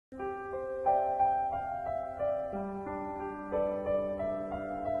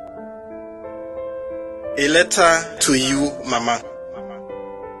A letter to you, Mama.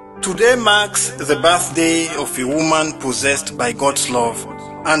 Today marks the birthday of a woman possessed by God's love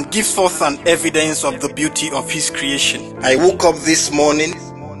and gives forth an evidence of the beauty of His creation. I woke up this morning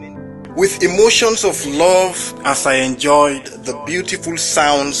with emotions of love as I enjoyed the beautiful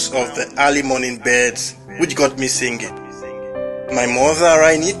sounds of the early morning birds, which got me singing. My mother,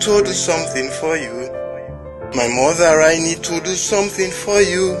 I need to do something for you. My mother, I need to do something for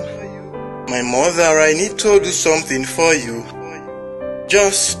you. My mother, I need to do something for you,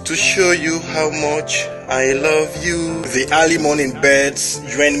 just to show you how much I love you. The early morning birds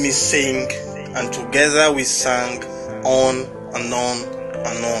joined me sing, and together we sang on and on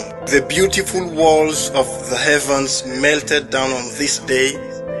and on. The beautiful walls of the heavens melted down on this day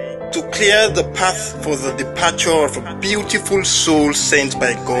to clear the path for the departure of a beautiful soul sent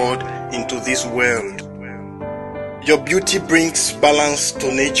by God into this world. Your beauty brings balance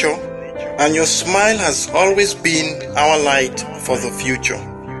to nature, and your smile has always been our light for the future.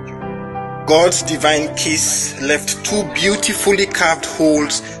 God's divine kiss left two beautifully carved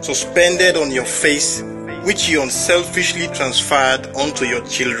holes suspended on your face, which He unselfishly transferred onto your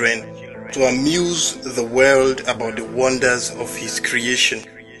children to amuse the world about the wonders of His creation.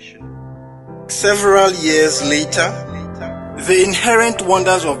 Several years later, the inherent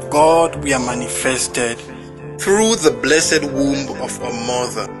wonders of God were manifested through the blessed womb of a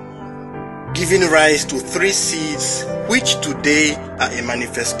mother, giving rise to three seeds which today are a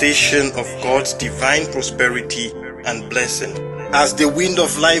manifestation of God's divine prosperity and blessing. As the wind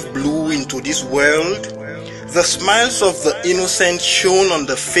of life blew into this world, the smiles of the innocent shone on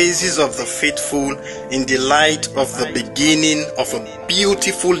the faces of the faithful in the light of the beginning of a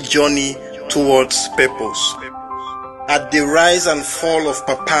beautiful journey towards purpose. At the rise and fall of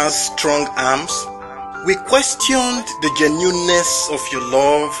Papa's strong arms, we questioned the genuineness of your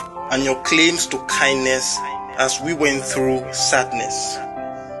love and your claims to kindness as we went through sadness.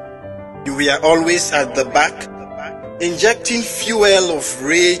 You were always at the back, injecting fuel of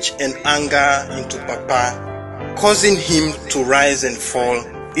rage and anger into Papa, causing him to rise and fall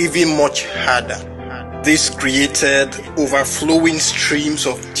even much harder. This created overflowing streams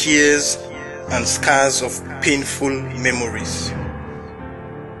of tears and scars of painful memories.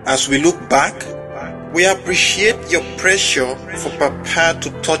 As we look back, we appreciate your pressure for Papa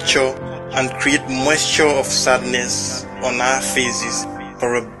to torture and create moisture of sadness on our faces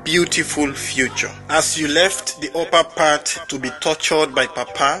for a beautiful future. As you left the upper part to be tortured by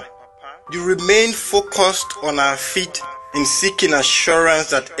Papa, you remained focused on our feet in seeking assurance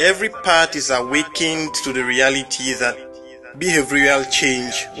that every part is awakened to the reality that behavioral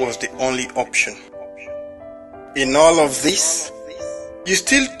change was the only option. In all of this, you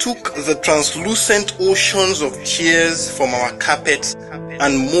still took the translucent oceans of tears from our carpets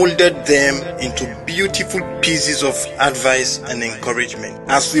and molded them into beautiful pieces of advice and encouragement.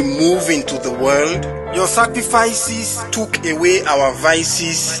 As we move into the world, your sacrifices took away our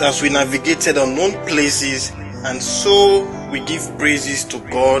vices as we navigated unknown places, and so we give praises to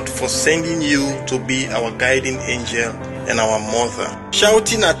God for sending you to be our guiding angel and our mother.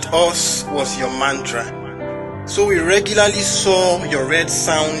 Shouting at us was your mantra, so we regularly saw your red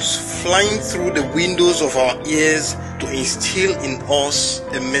sounds flying through the windows of our ears to instill in us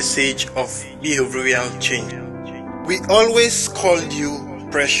a message of behavioral change. We always called you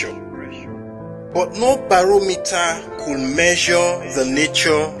pressure, but no barometer could measure the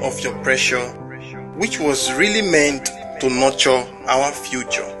nature of your pressure, which was really meant to nurture our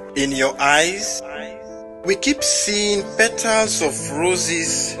future. In your eyes, we keep seeing petals of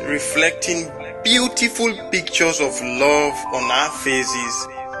roses reflecting beautiful pictures of love on our faces,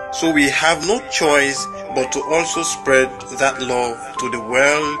 so we have no choice but to also spread that love to the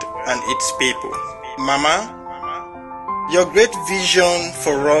world and its people. Mama, your great vision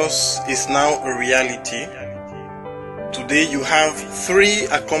for us is now a reality. Today you have 3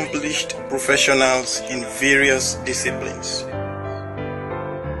 accomplished professionals in various disciplines.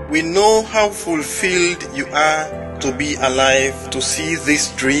 We know how fulfilled you are to be alive to see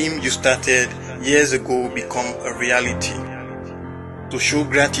this dream you started years ago become a reality. To show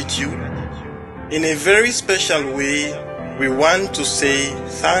gratitude, in a very special way, we want to say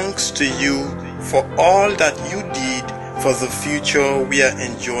thanks to you for all that you did for the future we are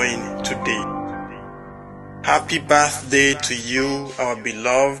enjoying today. Happy birthday to you, our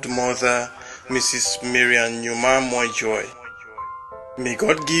beloved mother, Mrs. Sinneh Moijueh. May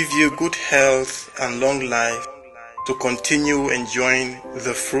God give you good health and long life to continue enjoying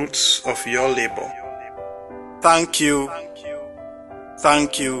the fruits of your labor. Thank you.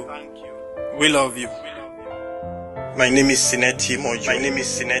 Thank you. We love you. My name is Sinneh Moijueh. My name is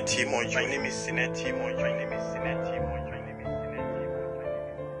Sinneh Moijueh. My name is Sinneh Moijueh. My name is Sinneh Moijueh.